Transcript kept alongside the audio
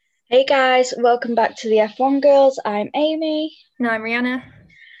Hey guys, welcome back to the F1 Girls. I'm Amy, No, I'm Rihanna.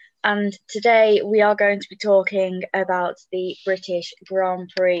 and today we are going to be talking about the British Grand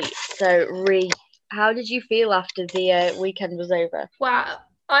Prix. So, how did you feel after the weekend was over? Wow.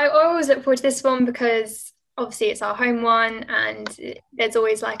 I always look forward to this one because obviously it's our home one and there's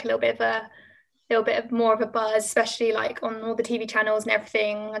always like a little bit of more of a buzz, especially like on all the TV channels and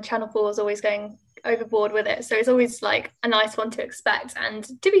everything. And Channel 4 is always going overboard with it. So it's always like a nice one to expect. And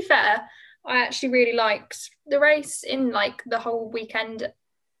to be fair, I actually really liked the race in like the whole weekend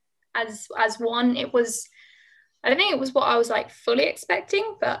as one. I don't think it was what I was like fully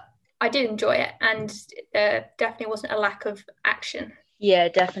expecting, but I did enjoy it, and there definitely wasn't a lack of action. Yeah,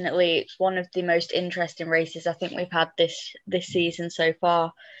 definitely. It's one of the most interesting races I think we've had this season so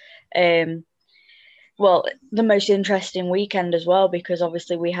far. Um, well, the most interesting weekend as well because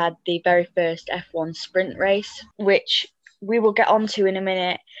obviously we had the very first F1 sprint race, which we will get onto in a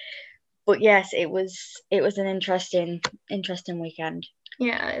minute. But yes, it was an interesting weekend.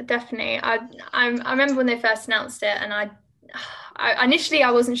 Yeah, definitely. I remember when they first announced it, and I initially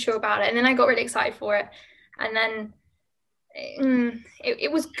I wasn't sure about it, and then I got really excited for it, and then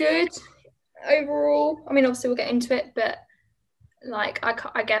it was good overall. I mean, obviously we'll get into it, but like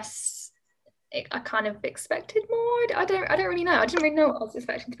I guess I kind of expected more. I don't really know. I didn't really know what I was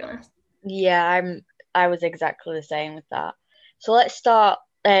expecting, to be honest. Yeah, I was exactly the same with that. So let's start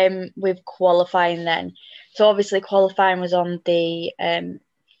with qualifying then. So obviously qualifying was on the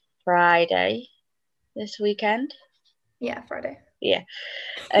Friday this weekend. Yeah, Friday. Yeah.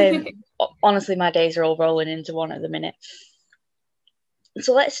 Um Honestly my days are all rolling into one at the minute.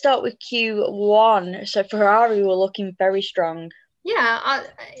 So let's start with Q1. So Ferrari were looking very strong. Yeah,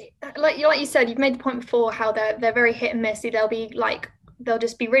 like you said, you've made the point before how they're very hit and miss. They'll be like they'll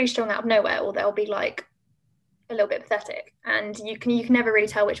just be really strong out of nowhere, or they'll be like a little bit pathetic, and you can never really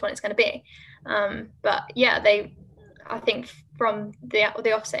tell which one it's going to be. But yeah, they I think from the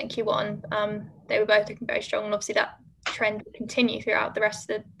offset in Q1, they were both looking very strong, and obviously that trend will continue throughout the rest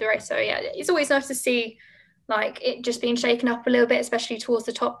of the race. So yeah, it's always nice to see like it just being shaken up a little bit, especially towards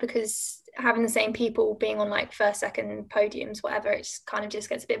the top, because having the same people being on like first, second podiums, whatever, it's kind of just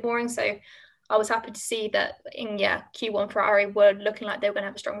gets a bit boring. So I was happy to see that in Q1 Ferrari were looking like they were going to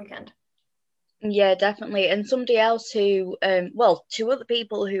have a strong weekend. Yeah, definitely. And somebody else who well, two other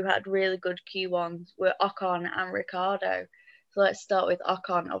people who had really good Q1s were Ocon and Ricardo. So let's start with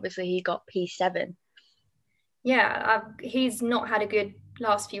Ocon. Obviously he got P7. Yeah, he's not had a good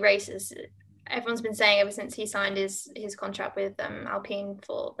last few races. Everyone's been saying ever since he signed his contract with Alpine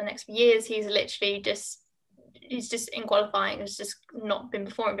for the next few years, he's just in qualifying, has just not been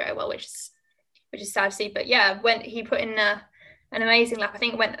performing very well, which is sad to see. But yeah, when he put in an amazing lap, I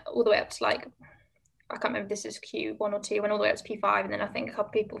think it went all the way up to like I can't remember if this is Q1 or two, went all the way up to P5, and then I think a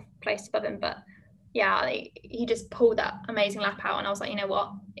couple people placed above him. But yeah, he just pulled that amazing lap out, and I was like, you know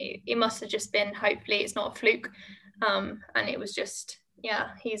what, it must have just been. Hopefully, it's not a fluke, and it was just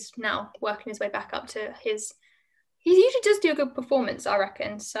yeah. He's now working his way back up to his. He usually does do a good performance, I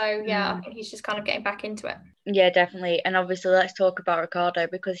reckon. So yeah, I Mm. think he's just kind of getting back into it. Yeah, definitely. And obviously let's talk about Ricardo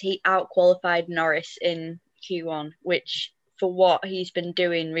because he outqualified Norris in Q1, which for what he's been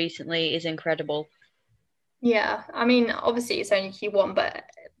doing recently is incredible. Yeah, I mean, obviously it's only Q1, but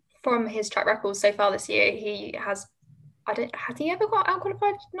from his track record so far this year, he has I don't has he ever got out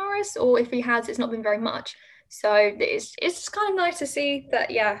qualified Norris, or if he has, it's not been very much. So it's just kind of nice to see that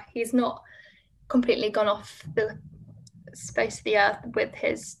yeah, he's not completely gone off the space of the earth with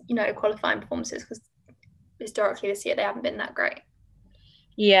his qualifying performances, because historically this year they haven't been that great.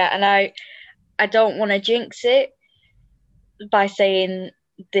 Yeah, and I don't want to jinx it by saying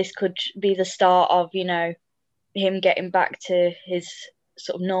this could be the start of, him getting back to his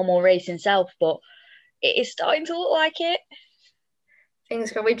sort of normal racing self, but it is starting to look like it.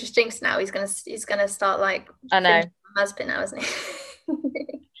 Things we just jinxed now. He's gonna start like I know, finishing has been now, isn't he?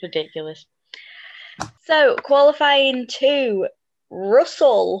 it's ridiculous. So, qualifying two,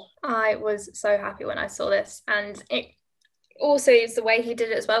 Russell. I was so happy when I saw this, and it also is the way he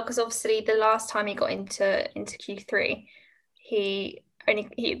did it as well, because obviously the last time he got into Q3, he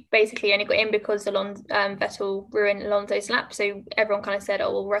basically only got in because Vettel ruined Alonso's lap. So everyone kind of said,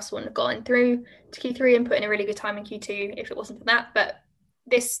 oh well, Russell wouldn't have gotten through to Q3 and put in a really good time in Q2 if it wasn't for that. But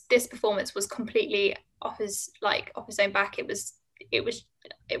this performance was completely off his own back. It was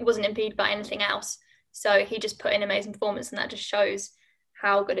it wasn't impeded by anything else. So he just put in an amazing performance, and that just shows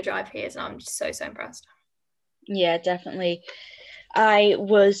how good a driver he is. And I'm just so impressed. Yeah, definitely. I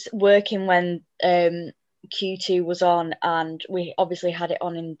was working when Q2 was on, and we obviously had it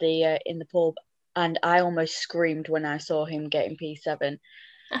on in the pub, and I almost screamed when I saw him getting P7.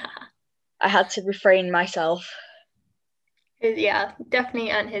 I had to refrain myself. Yeah,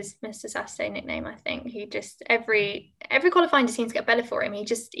 definitely earned his Mr. Saturday nickname. I think he just every qualifying just seems to get better for him. He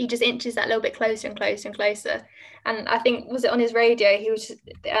just inches that little bit closer and closer and closer. And I think, was it on his radio? He was just,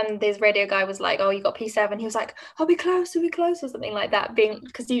 his radio guy was like, "Oh, you got P7." He was like, "I'll be close, I'll be close," or something like that. Being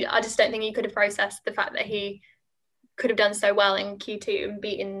because I just don't think he could have processed the fact that he could have done so well in Q2 and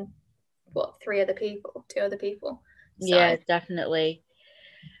beaten two other people. Yeah, So definitely.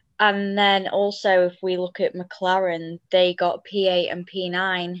 And then also, if we look at McLaren, they got P8 and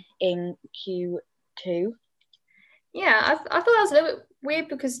P9 in Q2. yeah, I thought that was a little bit weird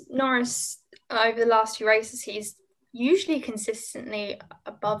because Norris, over the last few races, he's usually consistently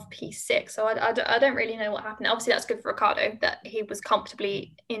above P6. So I don't really know what happened. Obviously, that's good for Ricardo that he was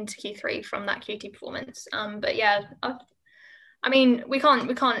comfortably into Q3 from that Q2 performance. But yeah, I mean, we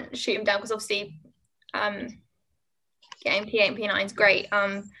can't shoot him down because obviously, getting P8 and P9 is great.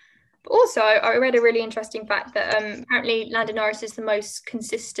 But also, I read a really interesting fact that apparently Lando Norris is the most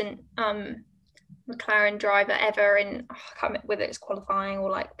consistent McLaren driver ever in, I can't remember whether it's qualifying or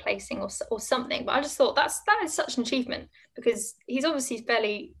like placing or something. But I just thought that is such an achievement because he's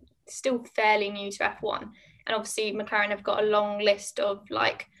obviously still fairly new to F1, and obviously McLaren have got a long list of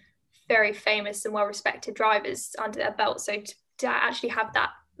like very famous and well respected drivers under their belt. So to actually have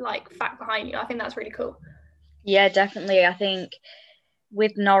that like fact behind you, I think that's really cool. Yeah, definitely. I think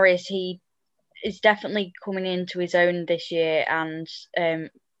with Norris, he is definitely coming into his own this year, and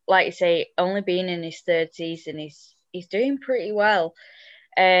like you say, only being in his third season, he's doing pretty well.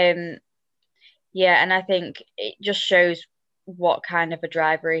 Um, yeah, and I think it just shows what kind of a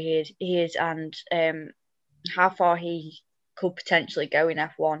driver he is, and how far he could potentially go in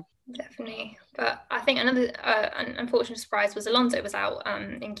F1. Definitely. But I think another unfortunate surprise was Alonso was out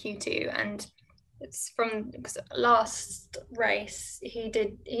in Q2, and it's from because last race he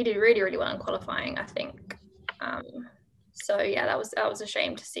did really really well in qualifying, I think. Um, so yeah, that was a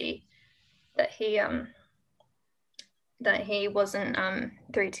shame to see that he wasn't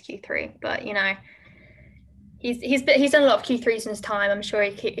through to Q3. But he's done a lot of Q3s in his time. I'm sure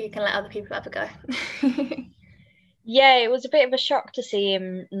he can let other people have a go. Yeah, it was a bit of a shock to see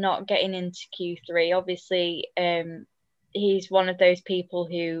him not getting into Q3. Obviously, he's one of those people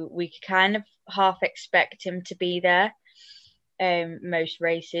who we kind of half expect him to be there, most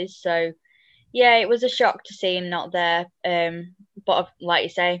races. So yeah, it was a shock to see him not there. But like you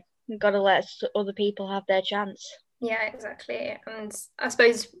say, you've got to let other people have their chance. Yeah, exactly. And I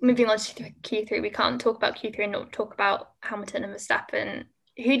suppose moving on to Q3, we can't talk about Q3 and not talk about Hamilton and Verstappen.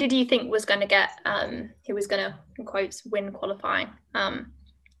 Who did you think was going to who was going to, in quotes, win qualifying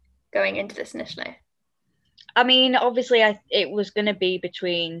going into this initially? I mean, obviously, it was going to be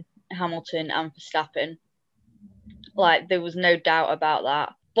between Hamilton and Verstappen. Like there was no doubt about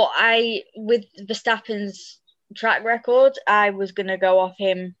that. But with Verstappen's track record, I was going to go off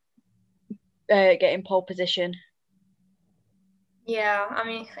him getting pole position. Yeah, I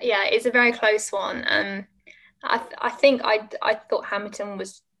mean, yeah, it's a very close one. I think I thought Hamilton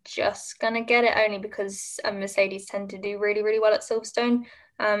was just gonna get it only because Mercedes tend to do really really well at Silverstone.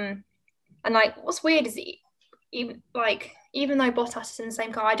 And like, what's weird is even though Bottas is in the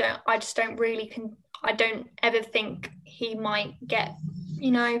same car, I don't ever think he might get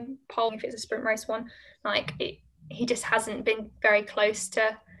pole if it's a sprint race one. He just hasn't been very close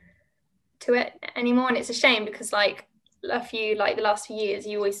to it anymore, and it's a shame because the last few years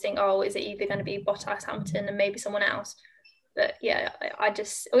you always think, oh, is it either going to be Bottas, Hamilton, and maybe someone else? But yeah, I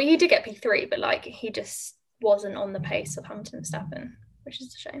just, well, he did get P3, but like he just wasn't on the pace of Hamilton and Verstappen, which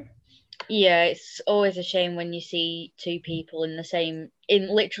is a shame. Yeah, it's always a shame when you see two people in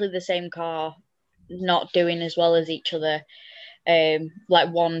literally the same car, not doing as well as each other.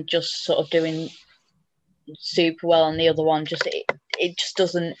 Like one just sort of doing super well, and the other one it just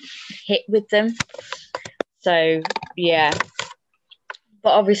doesn't hit with them. So yeah, but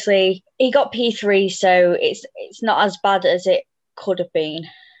obviously he got P3, so it's not as bad as it could have been.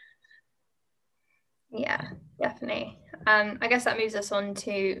 Yeah, definitely. I guess that moves us on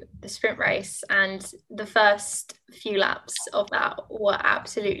to the sprint race, and the first few laps of that were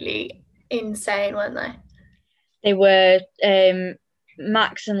absolutely insane, weren't they? They were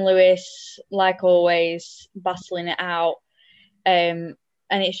Max and Lewis, like always, battling it out. And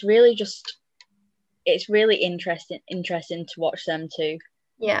it's really interesting to watch them too.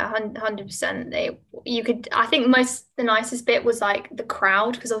 Yeah, 100%. I think the nicest bit was like the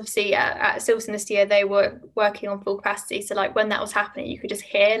crowd, because obviously at Silverstone this year they were working on full capacity. So like when that was happening, you could just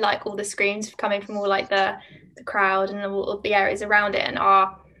hear like all the screams coming from all like the crowd and all the areas around it. And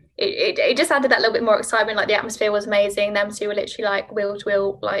it just added that little bit more excitement. Like the atmosphere was amazing. Them two were literally like wheel to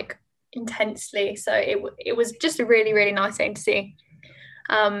wheel, like intensely. So it was just a really, really nice thing to see.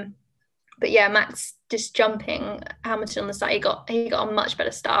 But yeah, Max just jumping Hamilton on the start. He got a much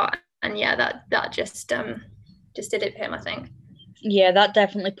better start, and yeah, that just did it for him, I think. Yeah, that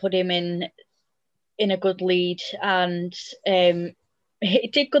definitely put him in a good lead, and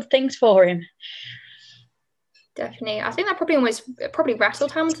it did good things for him. Definitely, I think that probably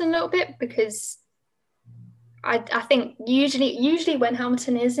rattled Hamilton a little bit, because I think usually when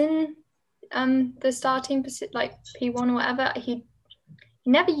Hamilton is in the starting like P1 or whatever, he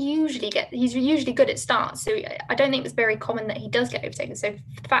never usually he's usually good at starts, so I don't think it's very common that he does get overtaken. So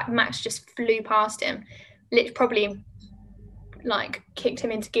the fact Max just flew past him, probably like kicked him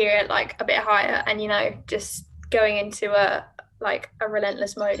into gear like a bit higher, and just going into a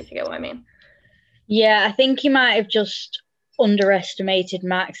relentless mode, if you get what I mean. Yeah, I think he might have just underestimated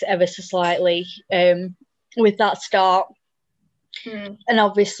Max ever so slightly with that start. And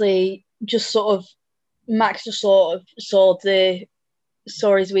obviously just Max just sort of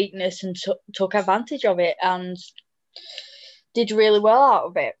saw his weakness and took advantage of it and did really well out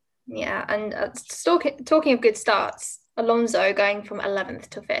of it. Yeah, and talking of good starts, Alonso going from 11th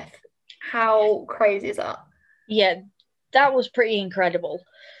to 5th. How crazy is that? Yeah, that was pretty incredible.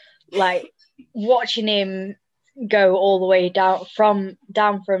 Like watching him go all the way down from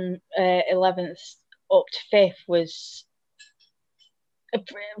 11th up to 5th was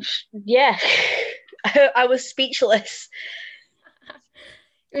yeah. I was speechless.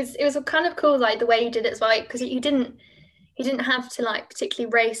 It was kind of cool, like the way he did it as well, because he didn't have to like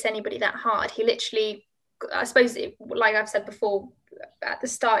particularly race anybody that hard. He literally, I suppose, like I've said before, at the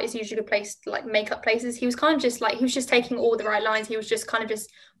start is usually a place to like make up places. He was kind of just like, he was just taking all the right lines. He was just kind of just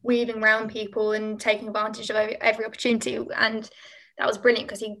weaving around people and taking advantage of every opportunity, and that was brilliant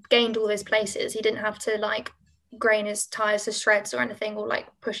because he gained all those places. He didn't have to like grain his tires to shreds or anything, or like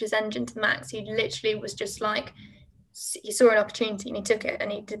push his engine to the max. He literally was just like, he saw an opportunity and he took it,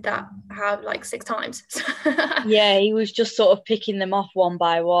 and he did that like 6 times. Yeah, he was just sort of picking them off one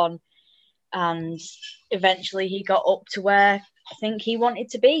by one, and eventually he got up to where I think he wanted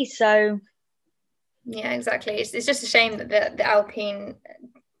to be. So yeah, exactly. It's just a shame that the Alpine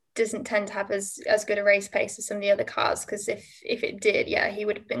doesn't tend to have as good a race pace as some of the other cars, because if it did, yeah, he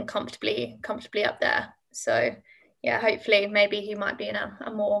would have been comfortably up there. So yeah, hopefully maybe he might be in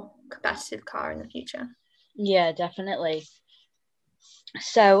a more competitive car in the future. Yeah, definitely.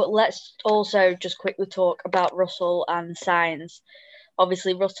 So let's also just quickly talk about Russell and Sainz.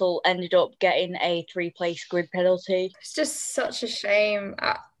 Obviously, Russell ended up getting a 3-place grid penalty. It's just such a shame.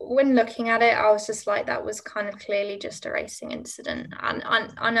 When looking at it, I was just like, that was kind of clearly just a racing incident. And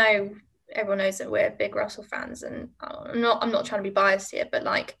I know everyone knows that we're big Russell fans, and I'm not trying to be biased here, but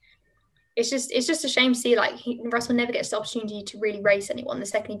like, it's just a shame to see like Russell never gets the opportunity to really race anyone. The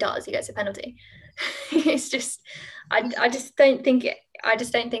second he does, he gets a penalty. It's just, I just don't think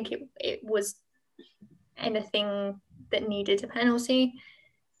it was anything that needed a penalty,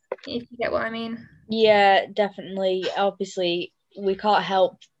 if you get what I mean. Yeah, definitely. Obviously, we can't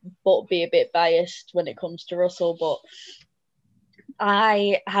help but be a bit biased when it comes to Russell, but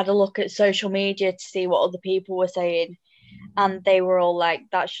I had a look at social media to see what other people were saying, and they were all like,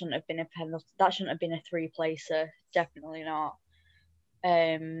 that shouldn't have been a penalty, that shouldn't have been a 3-placer, definitely not.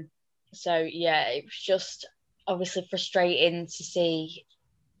 So yeah, it was just obviously frustrating to see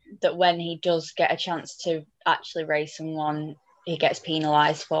that when he does get a chance to actually race someone, he gets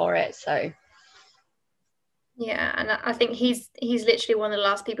penalised for it. So yeah, and I think he's literally one of the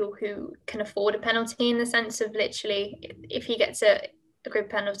last people who can afford a penalty, in the sense of literally, if he gets a grid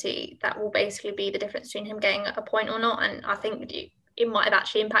penalty, that will basically be the difference between him getting a point or not. And I think it might have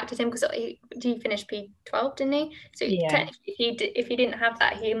actually impacted him, because he finished P12, didn't he? So yeah, technically, if he didn't have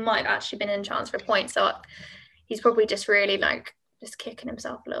that, he might have actually been in a chance for a point. So he's probably just really like just kicking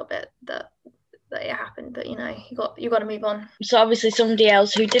himself a little bit that it happened. But you got to move on. so obviously somebody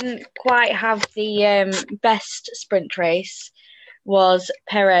else who didn't quite have the best sprint race was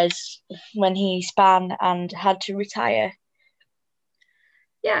Perez when he span and had to retire.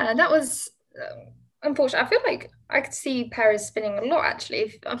 Yeah, that was unfortunate. I feel like I could see Perez spinning a lot,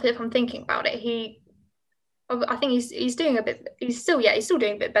 actually. If I'm thinking about it, I think he's doing a bit. He's still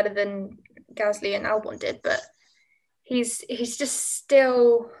doing a bit better than Gasly and Albon did, but he's just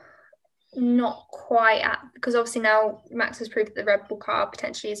still not quite at, because obviously now Max has proved that the Red Bull car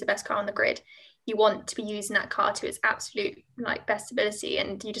potentially is the best car on the grid. You want to be using that car to its absolute like best ability,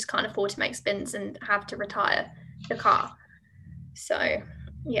 and you just can't afford to make spins and have to retire the car. So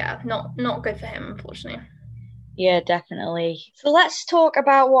yeah, not good for him, unfortunately. Yeah, definitely. So let's talk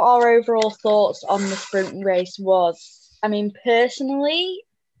about what our overall thoughts on the sprint race was. I mean, personally,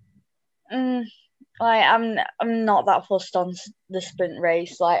 mm, like I'm not that fussed on the sprint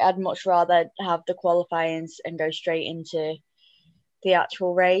race. Like I'd much rather have the qualifyings and go straight into the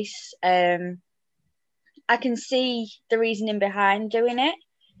actual race. I can see the reasoning behind doing it,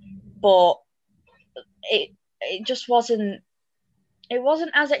 but it just wasn't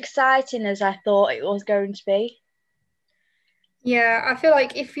as exciting as I thought it was going to be. Yeah, I feel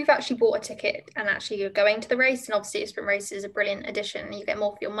like if you've actually bought a ticket and actually you're going to the race, and obviously a sprint race is a brilliant addition, you get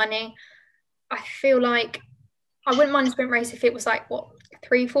more for your money. I feel like I wouldn't mind a sprint race if it was like what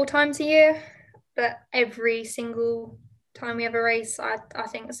 3, 4 times a year, but every single time we have a race, I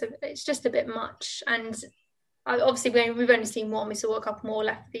think it's just a bit much. And obviously we've only seen one, we saw a couple more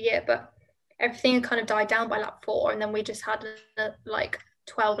left of the year, but everything had kind of died down by lap 4, and then we just had like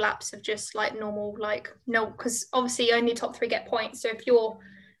 12 laps of just like normal, like no, because obviously only top three get points. So if you're a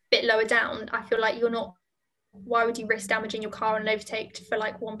bit lower down, I feel like you're not. Why would you risk damaging your car and overtake for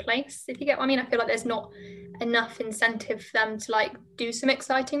like one place? If you get what I mean, I feel like there's not enough incentive for them to like do some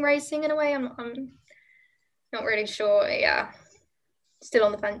exciting racing in a way. I'm not really sure. Yeah, still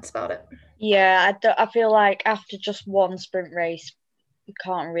on the fence about it. Yeah, I feel like after just one sprint race, we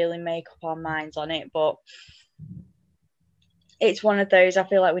can't really make up our minds on it. But it's one of those. I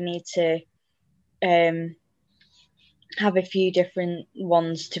feel like we need to um, have a few different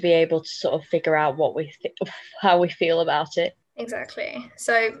ones to be able to sort of figure out how we feel about it. Exactly.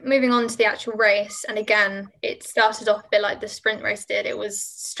 So moving on to the actual race, and again, it started off a bit like the sprint race did. It was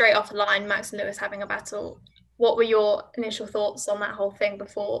straight off the line, Max and Lewis having a battle. What were your initial thoughts on that whole thing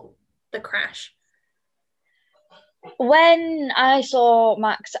before the crash? When I saw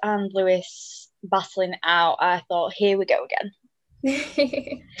Max and Lewis battling out, I thought, here we go again.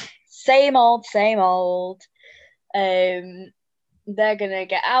 Same old, same old. Um, they're gonna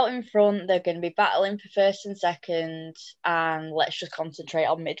get out in front. They're gonna be battling for first and second, and let's just concentrate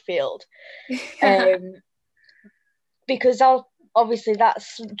on midfield. Um, because obviously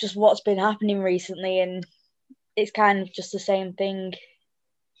that's just what's been happening recently, and it's kind of just the same thing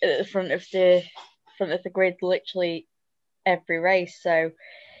at the front of the grid, literally every race. So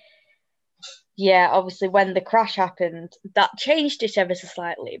yeah, obviously when the crash happened, that changed it ever so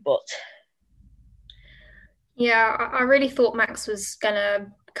slightly, but Yeah, I really thought Max was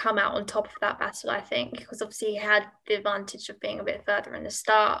gonna come out on top of that battle. I think because obviously he had the advantage of being a bit further in the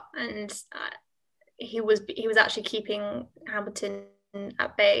start, and he was actually keeping Hamilton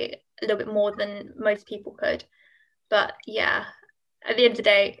at bay a little bit more than most people could. But yeah, at the end of the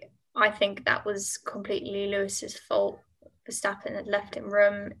day, I think that was completely Lewis's fault. Verstappen had left him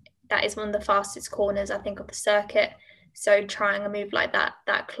room. That is one of the fastest corners I think of the circuit. So trying a move like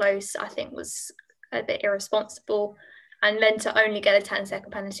that close, I think was a bit irresponsible. And then to only get a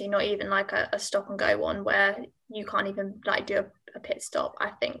 10-second penalty, not even like a stop and go one where you can't even like do a pit stop.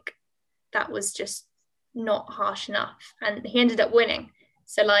 I think that was just not harsh enough. And he ended up winning.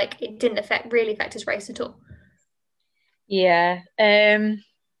 So like it didn't really affect his race at all. yeah.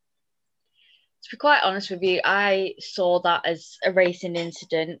 To be quite honest with you, I saw that as a racing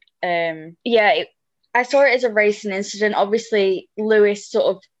incident. Yeah, I saw it as a racing incident. Obviously, Lewis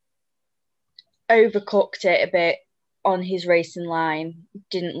sort of overcooked it a bit on his racing line,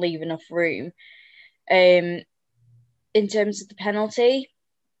 didn't leave enough room. Um, in terms of the penalty,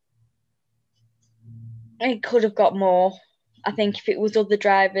 it could have got more. I think if it was other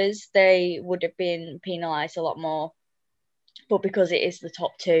drivers, they would have been penalised a lot more. But because it is the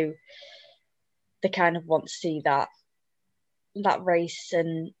top two, they kind of want to see that race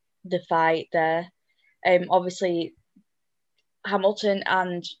and the fight there. Obviously, Hamilton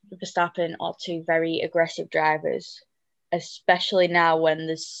and Verstappen are two very aggressive drivers, especially now when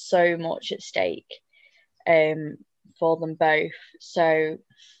there's so much at stake um, for them both. So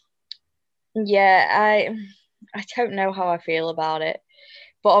yeah, I don't know how I feel about it,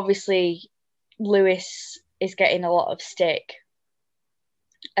 but obviously Lewis is getting a lot of stick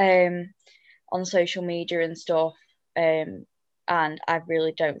um, on social media and stuff, and I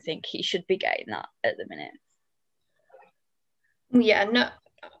really don't think he should be getting that at the minute. Yeah, no,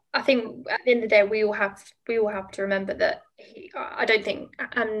 I think at the end of the day, we all have to remember that I don't think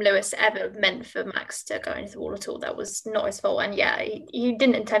Lewis ever meant for Max to go into the wall at all. That was not his fault, and yeah, he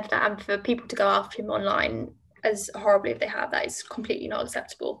didn't intend for that. And for people to go after him online as horribly as they have, that is completely not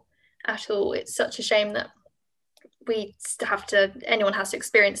acceptable at all. It's such a shame that anyone has to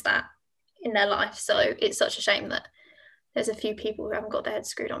experience that in their life. So it's such a shame that there's a few people who haven't got their heads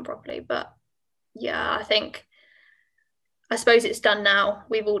screwed on properly. But yeah, I suppose it's done now.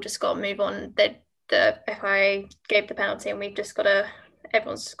 We've all just got to move on. They're the FIA gave the penalty, and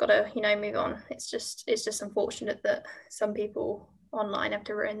everyone's got to move on. It's just unfortunate that some people online have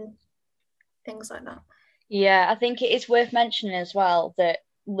to ruin things like that. Yeah, I think it is worth mentioning as well that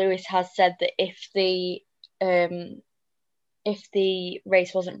Lewis has said that if the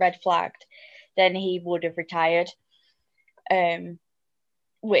race wasn't red flagged, then he would have retired,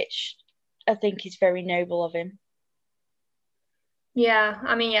 which I think is very noble of him. Yeah,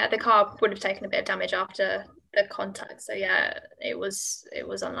 I mean, yeah, the car would have taken a bit of damage after the contact, so yeah, it was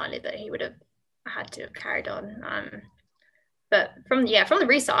unlikely that he would have had to have carried on. But from the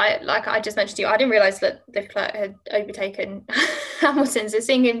restart, like I just mentioned to you, I didn't realize that Leclerc had overtaken Hamilton. So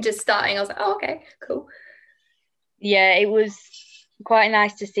seeing him just starting, I was like, oh, okay, cool. Yeah, it was quite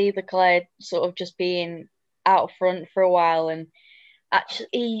nice to see Leclerc sort of just being out front for a while, and actually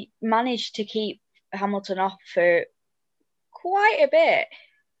he managed to keep Hamilton off for quite a bit.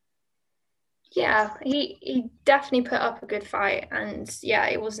 Yeah, he definitely put up a good fight, and yeah,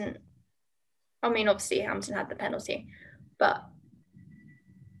 it wasn't. I mean, obviously Hamilton had the penalty, but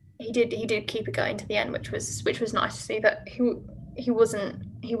he did keep it going to the end, which was nice to see that he wasn't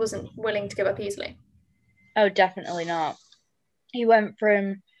willing to give up easily. Oh, definitely not. He went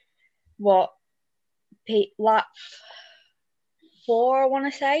from what lap 4, I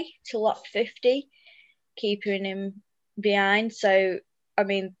want to say, to lap 50, keeping him behind. So, I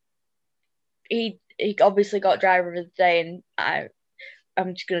mean, he obviously got driver of the day, and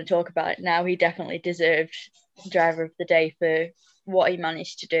I'm just going to talk about it now. He definitely deserved driver of the day for what he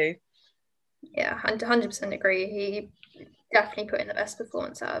managed to do. Yeah, 100% agree. He definitely put in the best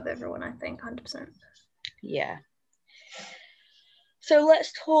performance out of everyone, I think, 100%. Yeah. So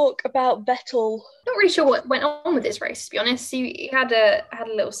let's talk about Vettel. Not really sure what went on with this race, to be honest. He had a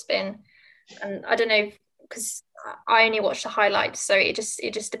little spin, and I don't know, because I only watched the highlights, so it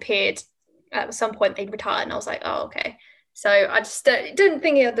just appeared at some point they'd retired, and I was like, oh, okay. So I just didn't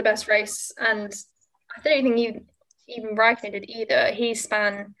think he had the best race, and I don't think even Raikkonen did either. He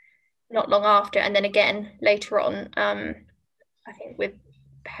span not long after, and then again later on, I think with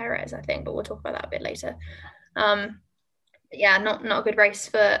Perez, I think, but we'll talk about that a bit later. Yeah, not a good race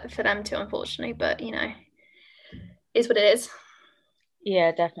for them too, unfortunately, but is what it is.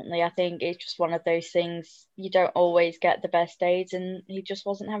 Yeah, definitely. I think it's just one of those things. You don't always get the best days, and he just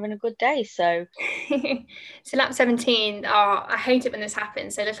wasn't having a good day. So, so lap 17, I hate it when this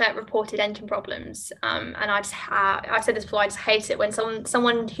happens. So Leclerc reported engine problems, and I've said this before. I just hate it when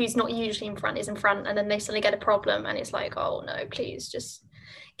someone who's not usually in front is in front, and then they suddenly get a problem, and it's like, oh no, please just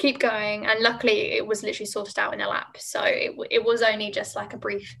keep going. And luckily, it was literally sorted out in a lap, so it was only just like a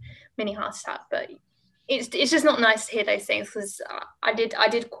brief mini heart attack, but it's just not nice to hear those things, because I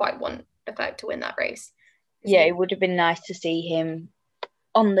did quite want Leclerc to win that race. yeah, it would have been nice to see him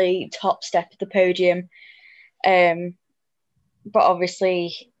on the top step of the podium. But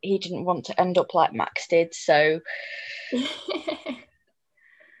obviously he didn't want to end up like Max did. So,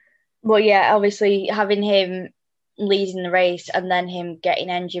 well, yeah, obviously having him leading the race and then him getting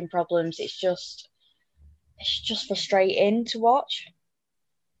engine problems, it's just frustrating to watch.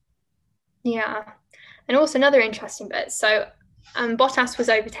 Yeah. And also another interesting bit. So Bottas was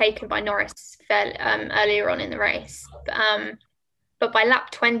overtaken by Norris earlier on in the race. But by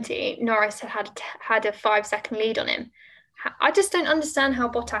lap 20, Norris had a 5-second lead on him. I just don't understand how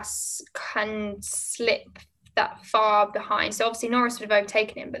Bottas can slip that far behind. So obviously Norris would have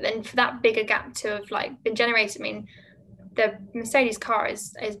overtaken him, but then for that bigger gap to have like been generated, I mean, the Mercedes car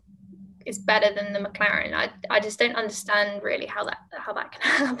is better than the McLaren. I just don't understand really how that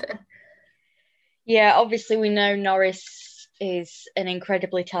can happen. Yeah, obviously we know Norris is an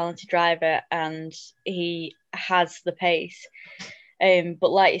incredibly talented driver and he has the pace.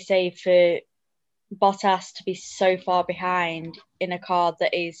 But like you say, for Bottas to be so far behind in a car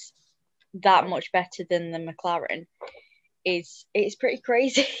that is that much better than the McLaren it's pretty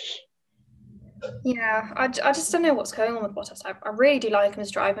crazy. Yeah, I just don't know what's going on with Bottas. I really do like him as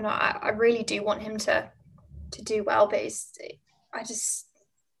a driver, and I really do want him to do well, but I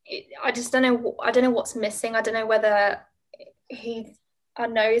just don't know. I don't know what's missing. I don't know whether I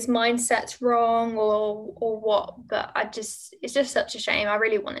don't know, his mindset's wrong or what. But it's just such a shame. I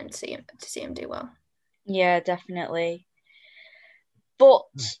really want him to see him do well. Yeah, definitely. But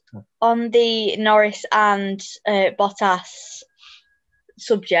on the Norris and Bottas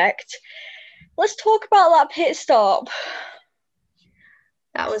subject, let's talk about that pit stop.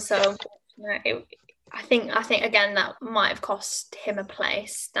 That was so unfortunate. I think again that might have cost him a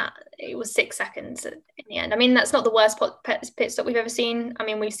place. That it was 6 seconds in the end. I mean, that's not the worst pit stop we've ever seen. I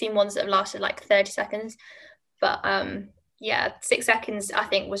mean, we've seen ones that have lasted like 30 seconds, but yeah, 6 seconds I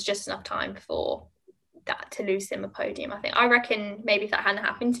think was just enough time for that to lose him a podium. I reckon maybe if that hadn't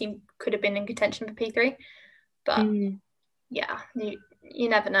happened, he could have been in contention for P3. But yeah, you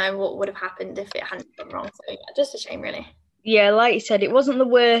never know what would have happened if it hadn't been wrong. So yeah, just a shame, really. Yeah, like you said, it wasn't the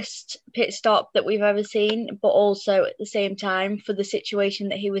worst pit stop that we've ever seen, but also at the same time, for the situation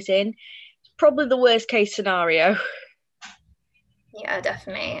that he was in, it's probably the worst case scenario. Yeah,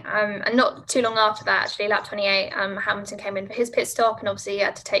 definitely. And not too long after that, actually, lap 28, Hamilton came in for his pit stop, and obviously he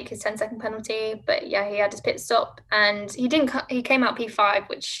had to take his 10-second penalty. But yeah, he had his pit stop, and he came out P5,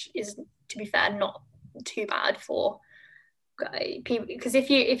 which is, to be fair, not too bad for people, because if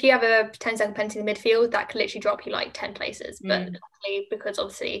you have a 10-second penalty in the midfield, that could literally drop you like 10 places. But luckily, because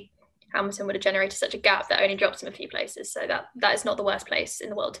obviously Hamilton would have generated such a gap, that only drops him a few places. So that is not the worst place in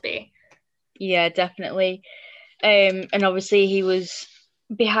the world to be. Yeah, definitely. And obviously he was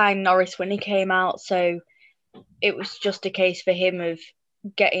behind Norris when he came out, so it was just a case for him of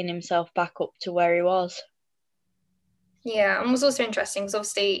getting himself back up to where he was. Yeah, and was also interesting because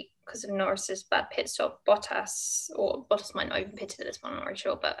obviously because of Norris's bad pit stop, Bottas might not even pitted at this one, I'm not really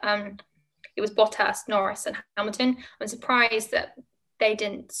sure, but it was Bottas, Norris, and Hamilton. I'm surprised that they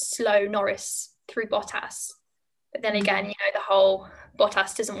didn't slow Norris through Bottas. But then again, the whole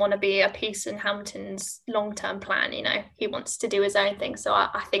Bottas doesn't want to be a piece in Hamilton's long-term plan. He wants to do his own thing. So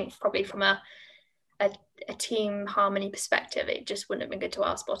I think probably from a team harmony perspective, it just wouldn't have been good to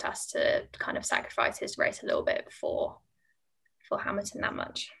ask Bottas to kind of sacrifice his race a little bit for Hamilton that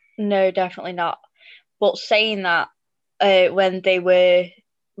much. No, definitely not. But saying that, when they were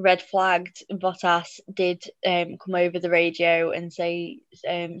red flagged, Bottas did come over the radio and say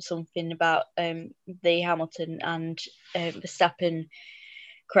something about the Hamilton and Verstappen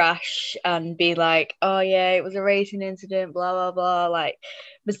crash, and be like, oh yeah, it was a racing incident, blah blah blah. Like,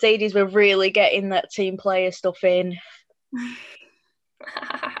 Mercedes were really getting that team player stuff in.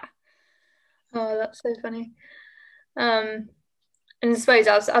 Oh, that's so funny. And I suppose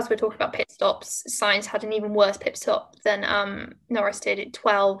as we're talking about pit stops, Sainz had an even worse pit stop than Norris did at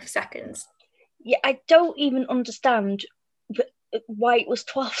 12 seconds. Yeah, I don't even understand why it was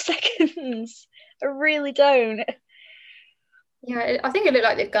 12 seconds. I really don't. Yeah, I think it looked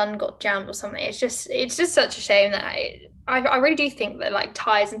like the gun got jammed or something. It's just such a shame that I really do think that like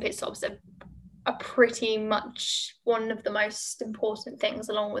tyres and pit stops are pretty much one of the most important things,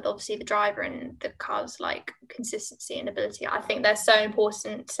 along with obviously the driver and the car's like consistency and ability. I think they're so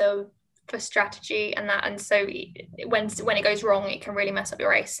important for strategy and that, and so when it goes wrong, it can really mess up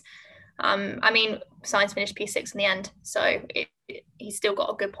your race. I mean, Sainz finished P6 in the end, so he's still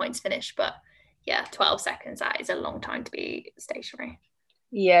got a good points finish, but yeah, 12 seconds, that is a long time to be stationary.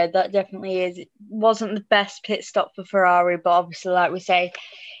 Yeah, that definitely is. It wasn't the best pit stop for Ferrari, but obviously, like we say,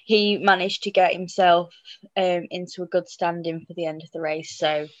 he managed to get himself into a good standing for the end of the race.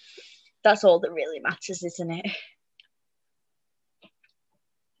 So that's all that really matters, isn't it?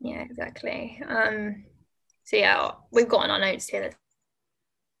 Yeah, exactly. So yeah, we've got on our notes here that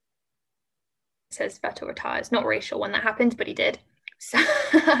says Vettel retires. Not really sure when that happened, but he did. So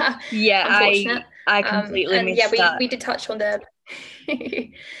yeah, unfortunate. I completely missed that. We did touch on the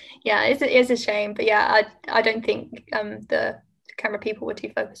yeah, it's a shame, but yeah, I don't think the camera people were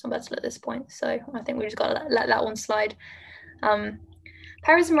too focused on Vettel at this point, so I think we just got to let that one slide.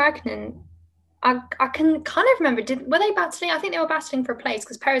 Perez and Raikkonen, I can kind of remember, were they battling? I think they were battling for a place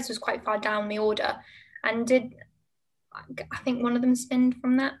because Perez was quite far down the order, and I think one of them spin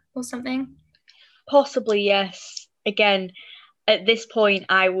from that or something? Possibly, yes. Again, at this point,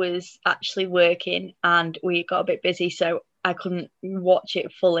 I was actually working and we got a bit busy, so I couldn't watch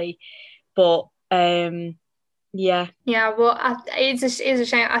it fully. But yeah. Yeah, well, it's a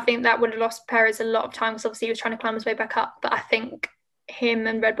shame. I think that would have lost Perez a lot of time because obviously he was trying to climb his way back up. But I think him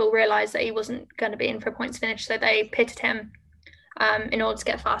and Red Bull realised that he wasn't going to be in for a points finish, so they pitted him in order to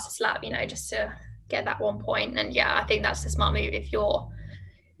get fastest lap, just to get that 1 point. And yeah, I think that's the smart move if you're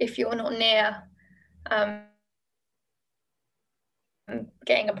not near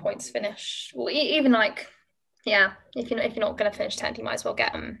getting a points finish. Well, even like, yeah, if you're not going to finish 10th, you might as well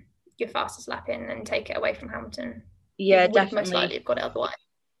get your fastest lap in and take it away from Hamilton. Yeah, would definitely. Most likely have got it otherwise.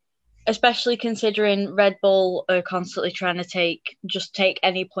 Especially considering Red Bull are constantly trying to take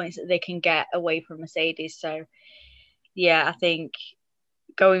any points that they can get away from Mercedes. So yeah, I think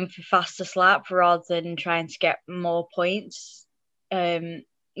going for fastest lap rather than trying to get more points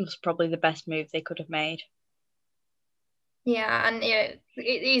was probably the best move they could have made. Yeah, and it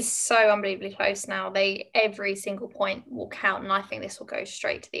is so unbelievably close now. Every single point will count, and I think this will go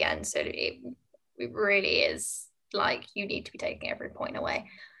straight to the end. So it really is like you need to be taking every point away.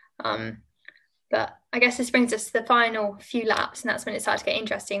 But I guess this brings us to the final few laps, and that's when it started to get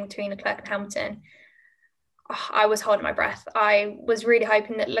interesting between Leclerc and Hamilton. I was holding my breath. I was really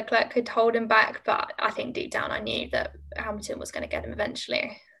hoping that Leclerc could hold him back, but I think deep down I knew that Hamilton was going to get him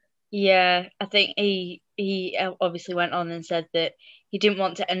eventually. Yeah, I think he obviously went on and said that he didn't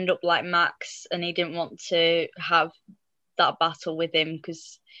want to end up like Max, and he didn't want to have that battle with him,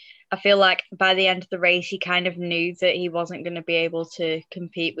 because I feel like by the end of the race he kind of knew that he wasn't going to be able to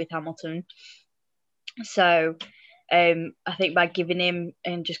compete with Hamilton. So I think by giving him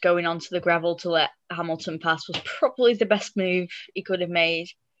and just going onto the gravel to let Hamilton pass was probably the best move he could have made.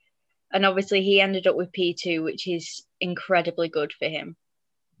 And obviously he ended up with P2, which is incredibly good for him.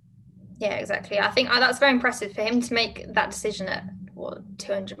 Yeah, exactly. I think that's very impressive for him to make that decision at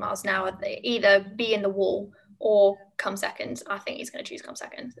 200 miles an hour, either be in the wall or come second. I think he's going to choose come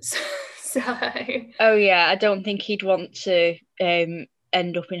second. So Oh yeah, I don't think he'd want to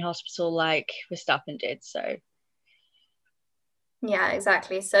end up in hospital like Verstappen did. So yeah,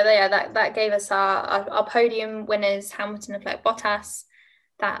 exactly. So yeah, that gave us our podium winners: Hamilton, Leclerc, Bottas.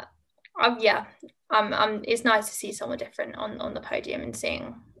 That yeah, it's nice to see someone different on the podium and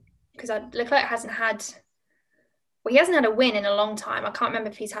seeing, because Leclerc he hasn't had a win in a long time. I can't remember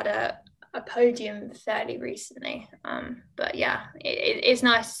if he's had a podium fairly recently. But yeah, it's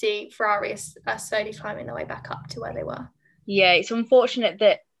nice to see Ferrari are slowly climbing their way back up to where they were. yeah, it's unfortunate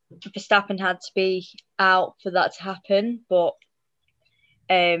that Verstappen had to be out for that to happen, but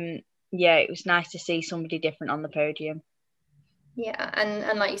yeah, it was nice to see somebody different on the podium. Yeah,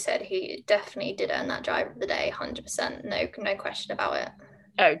 and like you said, he definitely did earn that driver of the day, 100%. No question about it.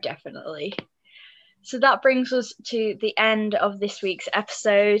 Oh, definitely. So that brings us to the end of this week's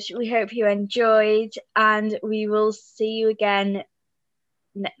episode. We hope you enjoyed, and we will see you again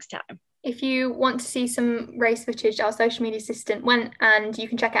next time. If you want to see some race footage, our social media assistant went, and you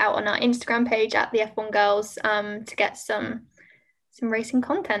can check it out on our Instagram page at the F1 Girls to get some racing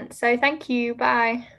content. So thank you. Bye.